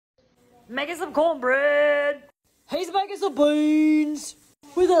making some cornbread. He's making some beans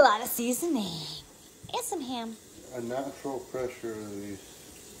with a lot of seasoning and some ham. A natural pressure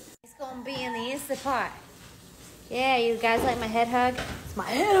release. It's gonna be in the Instant Pot. Yeah, you guys like my head hug? It's my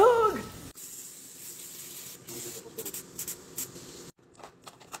head hug!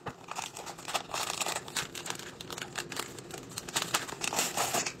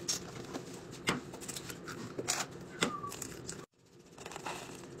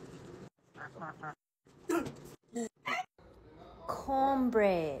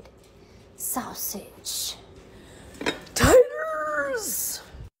 Cornbread, sausage, taters.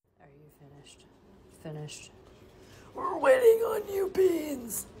 Are you finished? Finished. We're waiting on you,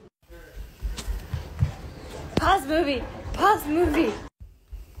 beans. Pause movie. Pause movie.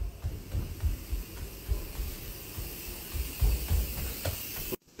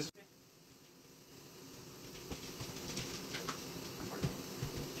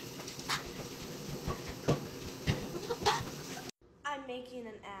 I'm making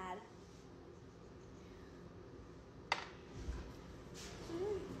an ad.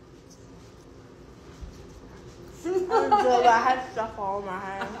 I had stuff all in my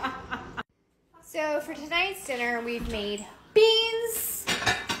hand. So for tonight's dinner, we've made beans.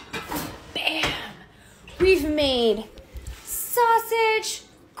 Bam. We've made sausage,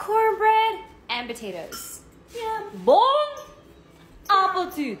 cornbread, and potatoes. Yeah. Bon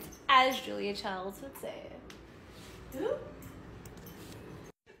appetit, as Julia Childs would say.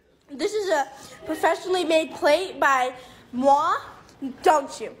 This is a professionally made plate by moi.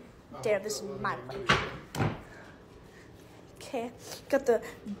 Don't you dare, this is my plate. Okay, got the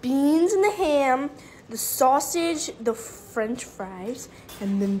beans and the ham, the sausage, the French fries,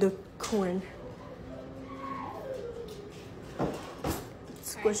 and then the corn.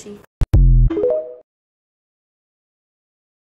 Squishy.